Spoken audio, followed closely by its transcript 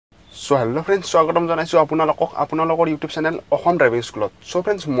So hello friends, স্বাগতম জনাইছো আপোনালোকৰ YouTube channel Assam Driving School. So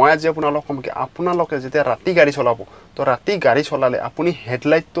friends, মই আজি আপোনালোকে যেতিয়া ৰাতি গাড়ী চলাব তো ৰাতি গাড়ী চলালে আপুনি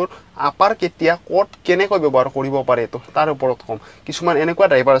হেডলাইটৰ আপাৰ কেতিয়া কোড কেনেকৈ ব্যৱহাৰ কৰিব পাৰে তো তাৰ ওপৰত কম। কিছুমান এনেকুৱা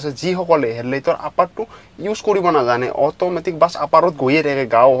ড্ৰাইভাৰ আছে যি সকলে হেডলাইটৰ আপাৰটো ইউজ কৰিব নাজানে, অটোমেটিক বাস আপাৰত গৈয়ে থাকে,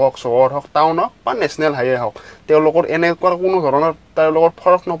 গাঁও হওক, চহৰ হওক, টাউন হওক বা নেশ্যনেল হাইৱে হওক। তেওঁলোকৰ এনেকুৱা কোনো ধৰণৰ তেওঁলোকৰ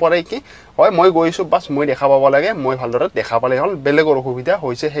ফৰক নপৰে কি হয় মই গৈছো বাস মই দেখা পাব লাগে, মই ভালদৰে দেখা পালে হ'ল, বেলেগৰ অসুবিধা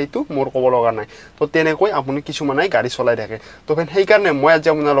হৈছে সেইটো মোৰ ক'ব লগা নাই। তো তেনেকৈ আপুনি কিছুমানে গাড়ী চলাই থাকে। তো সেইকাৰণে মই আজি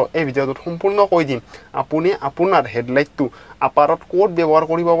আপোনালোক এই ভিডিঅ'টোত সম্পূৰ্ণ কৈ দিম আপুনি আপোনাৰ হেডলাইটটো আপাৰত কোড ব্যৱহাৰ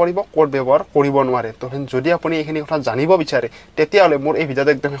কৰিব পাৰিব, কোড ব্যৱহাৰ কৰিব নোৱাৰে। তো যদি আপুনি এইখিনি কথা জানিব বিচাৰে তেতিয়াহ'লে মোৰ এই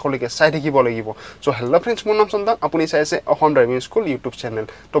ভিডিঅ'টো একদম শেষলৈকে চাই থাকিব লাগিব। চ' হেল্ল' ফ্ৰেণ্ডছ, মোৰ নাম চন্দন, আপুনি চাই আছে Assam driving school YouTube channel.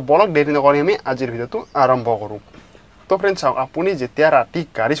 তো বলক দেৰি নকৰি আমি আজিৰ ভিডিঅ'টো আৰম্ভ কৰোঁ। তো ফ্ৰেণ্ডছ চাওক, আপুনি যেতিয়া ৰাতি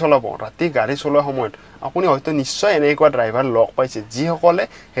গাড়ী চলাব, ৰাতি গাড়ী চলোৱাৰ সময়ত আপুনি হয়তো নিশ্চয় এনেকুৱা ড্ৰাইভাৰ লগ পাইছে যিসকলে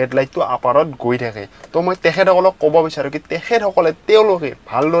হেডলাইটটো আপাৰত গৈ থাকে। তো মই তেখেতসকলক ক'ব বিচাৰোঁ কি তেওঁলোকে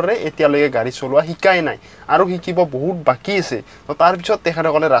ভালদৰে এতিয়ালৈকে গাড়ী চলোৱা শিকাই নাই আৰু শিকিব বহুত বাকী আছে। তো তাৰপিছত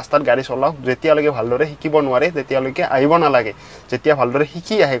তেখেতসকলে ৰাস্তাত গাড়ী চলাওক, যেতিয়ালৈকে ভালদৰে শিকিব নোৱাৰে তেতিয়ালৈকে আহিব নালাগে। যেতিয়া ভালদৰে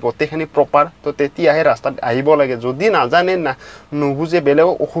শিকি আহে গোটেইখিনি প্ৰপাৰ, তো তেতিয়াহে ৰাস্তাত আহিব লাগে। যদি নাজানে নুবুজে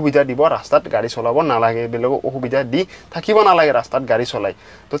বেলেগক অসুবিধা দিব ৰাস্তাত গাড়ী চলাব নালাগে, বেলেগক অসুবিধা দি থাকিব নালাগে ৰাস্তাত গাড়ী চলাই।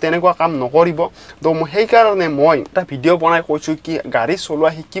 তো তেনেকুৱা কাম নকৰিব। তো সেইকাৰণে মই এটা ভিডিঅ' বনাই কৈছোঁ কি গাড়ী চলোৱা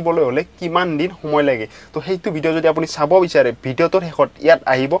শিকিবলৈ হ'লে কিমান দিন সময় লাগে। তো সেইটো ভিডিঅ' যদি আপুনি চাব বিচাৰে ভিডিঅ'টোৰ শেষত ইয়াত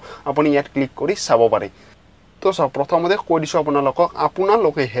আহিব, আপুনি ইয়াত ক্লিক কৰি চাব পাৰে। তো চাওক, প্ৰথমতে কৈ দিছোঁ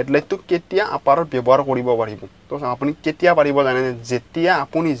আপোনালোকে হেডলাইটটো কেতিয়া আপাৰত ব্যৱহাৰ কৰিব পাৰিব। তো আপুনি কেতিয়া পাৰিব জানে, যেতিয়া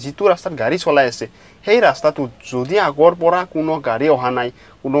আপুনি যিটো ৰাস্তাত গাড়ী চলাই আছে সেই ৰাস্তাটোত যদি আগৰ পৰা কোনো গাড়ী অহা নাই,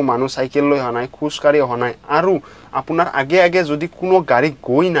 কোনো মানুহ চাইকেল লৈ অহা নাই, খোজকাঢ়ি অহা নাই, আৰু আপোনাৰ আগে আগে যদি কোনো গাড়ী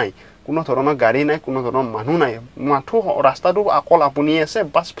গৈ নাই, কোনো ধৰণৰ গাড়ী নাই, কোনো ধৰণৰ মানুহ নাই, মাথো ৰাস্তাটো অকল আপুনিয়ে আছে,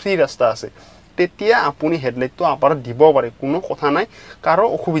 বাছ ফ্ৰী ৰাস্তা আছে, তেতিয়া আপুনি হেডলাইটটো আপাৰত দিব পাৰে, কোনো কথা নাই, কাৰো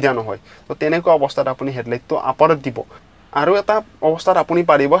অসুবিধা নহয়। তো তেনেকুৱা অৱস্থাত আপুনি হেডলাইটটো আপাৰত দিব। আৰু এটা অৱস্থাত আপুনি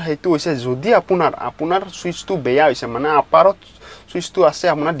পাৰিব, সেইটো হৈছে যদি আপোনাৰ চুইচটো বেয়া হৈছে, মানে আপাৰত চুইচটো আছে,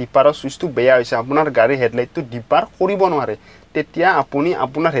 আপোনাৰ ডিপাৰৰ চুইচটো বেয়া হৈছে, আপোনাৰ গাড়ীৰ হেডলাইটটো ডিপাৰ কৰিব নোৱাৰে, তেতিয়া আপুনি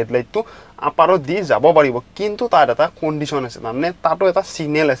আপোনাৰ হেডলাইটটো আপাৰত দি যাব পাৰিব। কিন্তু তাৰ এটা কণ্ডিশ্যন আছে, তাৰমানে তাতো এটা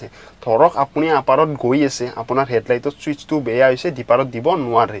ছিগনেল আছে। ধৰক আপুনি আপাৰত গৈ আছে, আপোনাৰ হেডলাইটৰ চুইচটো বেয়া হৈছে, ডিপাৰত দিব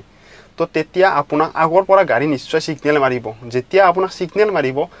নোৱাৰে। তো তেতিয়া আপোনাক আগৰ পৰা গাড়ী নিশ্চয় ছিগনেল মাৰিব। যেতিয়া আপোনাক ছিগনেল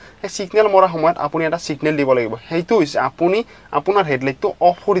মাৰিব, সেই ছিগনেল মৰাৰ সময়ত আপুনি এটা ছিগনেল দিব লাগিব। সেইটো হৈছে আপুনি আপোনাৰ হেডলাইটটো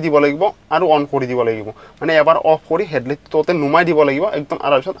অফ কৰি দিব লাগিব আৰু অন কৰি দিব লাগিব। মানে এবাৰ অফ কৰি হেডলাইটটো ততে নুমাই দিব লাগিব একদম,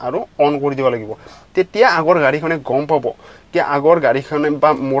 আৰু তাৰপিছত আৰু অন কৰি দিব লাগিব। তেতিয়া আগৰ গাড়ীখনে গম পাব কি আগৰ গাড়ীখনে বা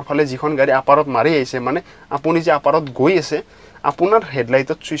মোৰ ফালে যিখন গাড়ী আপাৰত মাৰি আহিছে, মানে আপুনি যে আপাৰত গৈ আছে, আপোনাৰ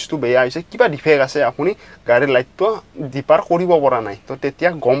হেডলাইটত চুইচটো বেয়া হৈছে, কিবা ডিফেক্ট আছে, আপুনি গাড়ীৰ লাইটটো ডিপাৰ কৰিব পৰা নাই। তো তেতিয়া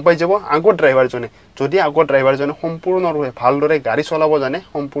গম পাই যাব আগৰ ড্ৰাইভাৰজনে। যদি আগৰ ড্ৰাইভাৰজনে সম্পূৰ্ণৰূপে ভালদৰে গাড়ী চলাব জানে,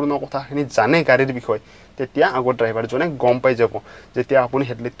 সম্পূৰ্ণ কথাখিনি জানে গাড়ীৰ বিষয়ে, তেতিয়া আগৰ ড্ৰাইভাৰজনে গম পাই যাব যেতিয়া আপুনি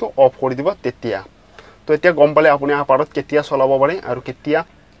হেডলাইটটো অফ কৰি দিব তেতিয়া। তো এতিয়া গম পালে আপুনি আপাৰত কেতিয়া চলাব পাৰে আৰু কেতিয়া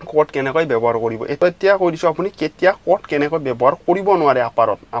কোড কেনেকৈ ব্যৱহাৰ কৰিব। এতিয়া কৈ দিছোঁ আপুনি কেতিয়া কোড কেনেকৈ ব্যৱহাৰ কৰিব নোৱাৰে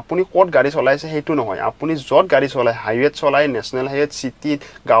আপাৰত। আপুনি ক'ত গাড়ী চলাইছে সেইটো নহয়, আপুনি য'ত গাড়ী চলায়, হাইৱেত চলায়, নেশ্যনেল হাইৱেত, চিটিত,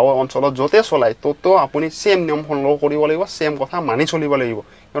 গাঁৱৰ অঞ্চলত য'তে চলায়, ত'তো আপুনি ছেম নিয়ম ফ'ল' কৰিব লাগিব, ছেম কথা মানি চলিব লাগিব।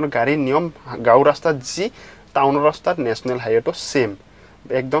 কাৰণ গাড়ীৰ নিয়ম গাঁৱৰ ৰাস্তাত যি, টাউনৰ ৰাস্তাত, নেশ্যনেল হাইৱেটো ছেম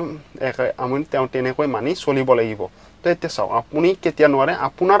একদম আমি তেনেকৈ মানি চলিব লাগিব। তো এতিয়া চাওক, আপুনি কেতিয়া নোৱাৰে,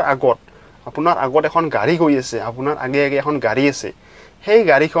 আপোনাৰ আগত এখন গাড়ী গৈ আছে, আপোনাৰ আগে আগে এখন গাড়ী আছে, সেই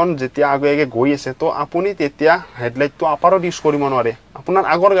গাড়ীখন যেতিয়া আগে আগে গৈ আছে, তো আপুনি তেতিয়া হেডলাইটটো আপাৰত ইউজ কৰিব নোৱাৰে, আপোনাৰ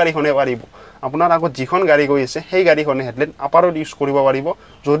আগৰ গাড়ীখনে পাৰিব। আপোনাৰ আগত যিখন গাড়ী গৈ আছে সেই গাড়ীখনে হেডলাইট আপাৰত ইউজ কৰিব পাৰিব,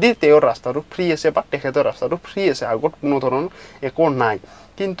 যদি তেওঁৰ ৰাস্তাটো ফ্ৰী আছে বা তেখেতৰ ৰাস্তাটো ফ্ৰী আছে, আগত কোনো ধৰণৰ একো নাই।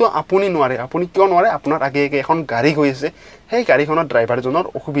 কিন্তু আপুনি নোৱাৰে। আপুনি কিয় নোৱাৰে, আপোনাৰ আগে আগে এখন গাড়ী গৈ আছে, সেই গাড়ীখনৰ ড্ৰাইভাৰজনৰ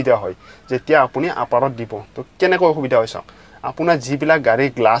অসুবিধা হয় যেতিয়া আপুনি আপাৰত দিব। তো কেনেকৈ অসুবিধা হয় চাওক, আপোনাৰ যিবিলাক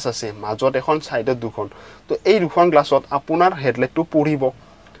গাড়ীৰ গ্লাছ আছে, মাজত এখন, ছাইডত দুখন, তো এই দুখন গ্লাছত আপোনাৰ হেডলাইটটো পৰিব।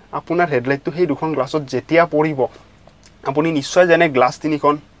 আপোনাৰ হেডলাইটটো সেই দুখন গ্লাছত যেতিয়া পৰিব, আপুনি নিশ্চয় জানে গ্লাছ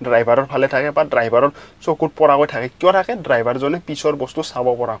তিনিখন ড্ৰাইভাৰৰ ফালে থাকে বা ড্ৰাইভাৰৰ চকুত পৰাকৈ থাকে। কিয় থাকে, ড্ৰাইভাৰজনে পিছৰ বস্তু চাব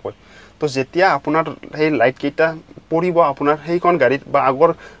পৰাকৈ। তো যেতিয়া আপোনাৰ সেই লাইটকেইটা পৰিব আপোনাৰ সেইখন গাড়ীত বা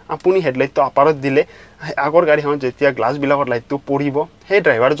আগৰ, আপুনি হেডলাইটটো আপাৰত দিলে আগৰ গাড়ীখনত যেতিয়া গ্লাছবিলাকত লাইটটো পৰিব, সেই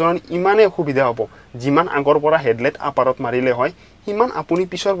ড্ৰাইভাৰজনৰ ইমানেই অসুবিধা হ'ব, যিমান আগৰ পৰা হেডলাইট আপাৰত মাৰিলে হয় সিমান আপুনি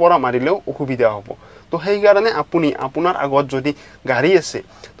পিছৰ পৰা মাৰিলেও অসুবিধা হ'ব তো সেইকাৰণে আপুনি আপোনাৰ আগত যদি গাড়ী আছে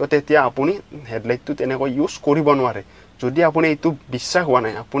তো তেতিয়া আপুনি হেডলাইটটো তেনেকৈ ইউজ কৰিব নোৱাৰে যদি আপুনি এইটো বিশ্বাস হোৱা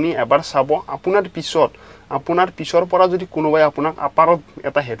নাই আপুনি এবাৰ চাব আপোনাৰ পিছৰ পৰা যদি কোনোবাই আপোনাক আপাৰত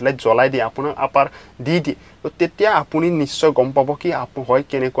এটা হেডলাইট জ্বলাই দিয়ে আপোনাক আপাৰ দি দিয়ে তো তেতিয়া আপুনি নিশ্চয় গম পাব কি হয়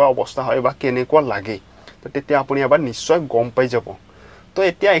কেনেকুৱা অৱস্থা হয় বা কেনেকুৱা লাগে তো তেতিয়া আপুনি এবাৰ নিশ্চয় গম পাই যাব তো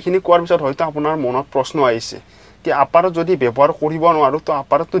এতিয়া এইখিনি কোৱাৰ পিছত হয়তো আপোনাৰ মনত প্ৰশ্ন আহিছে কি আপাৰত যদি ব্যৱহাৰ কৰিব নোৱাৰো তো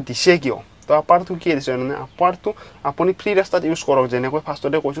আপাৰটো দিছে কিয় তো আপাৰটো কি দিছে মানে আপাৰটো আপুনি ফ্ৰী ৰাস্তাত ইউজ কৰক যেনেকৈ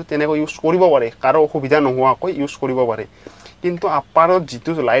ফাৰ্ষ্টতে কৈছো তেনেকৈ ইউজ কৰিব পাৰে কাৰো অসুবিধা নোহোৱাকৈ ইউজ কৰিব পাৰে কিন্তু আপাৰত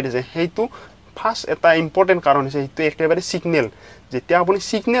যিটো লাইট আছে সেইটো ফাৰ্ষ্ট এটা ইম্পৰ্টেণ্ট কাৰণ হৈছে সেইটো একেবাৰে সিগনেল যেতিয়া আপুনি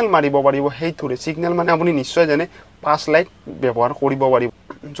সিগনেল মাৰিব পাৰিব সেইটোৰে সিগনেল মানে আপুনি নিশ্চয় জানে পাঁচ লাইট ব্যৱহাৰ কৰিব পাৰিব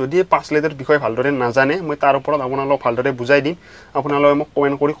যদি পাঁচ লাইটৰ বিষয়ে ভালদৰে নাজানে মই তাৰ ওপৰত আপোনালোক ভালদৰে বুজাই দিম আপোনালোকে মোক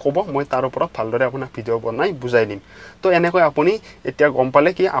কমেন্ট কৰি ক'ব মই তাৰ ওপৰত ভালদৰে আপোনাক ভিডিঅ' বনাই বুজাই দিম তো এনেকৈ আপুনি এতিয়া গম পালে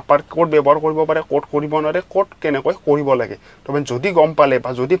কি আপাৰ কোড ব্যৱহাৰ কৰিব পাৰে কোড কৰিব নোৱাৰে কোড কেনেকৈ কৰিব লাগে তো যদি গম পালে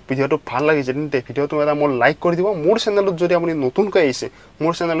বা যদি ভিডিঅ'টো ভাল লাগিছে তেন্তে ভিডিঅ'টো এটা মোৰ লাইক কৰি দিব মোৰ চেনেলত যদি আপুনি নতুনকৈ আহিছে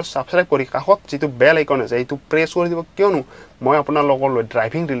মোৰ চেনেলটো সাবস্ক্ৰাইব কৰি কাষত যিটো বেল আইকন আছে এইটো প্ৰেছ কৰি দিব কিয়নো মই আপোনালোকৰ লৈ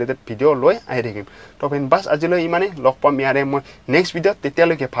ড্ৰাইভিং ৰিলেটেড ভিডিঅ' লৈ আহি থাকিম তো বাস আজিলৈ ইমানে লগ পাম ইয়াৰে মই নেক্সট ভিডিঅ'ত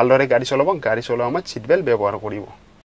তেতিয়ালৈকে ভালদৰে গাড়ী চলাব সময়ত সিট বেল্ট ব্যৱহাৰ কৰিব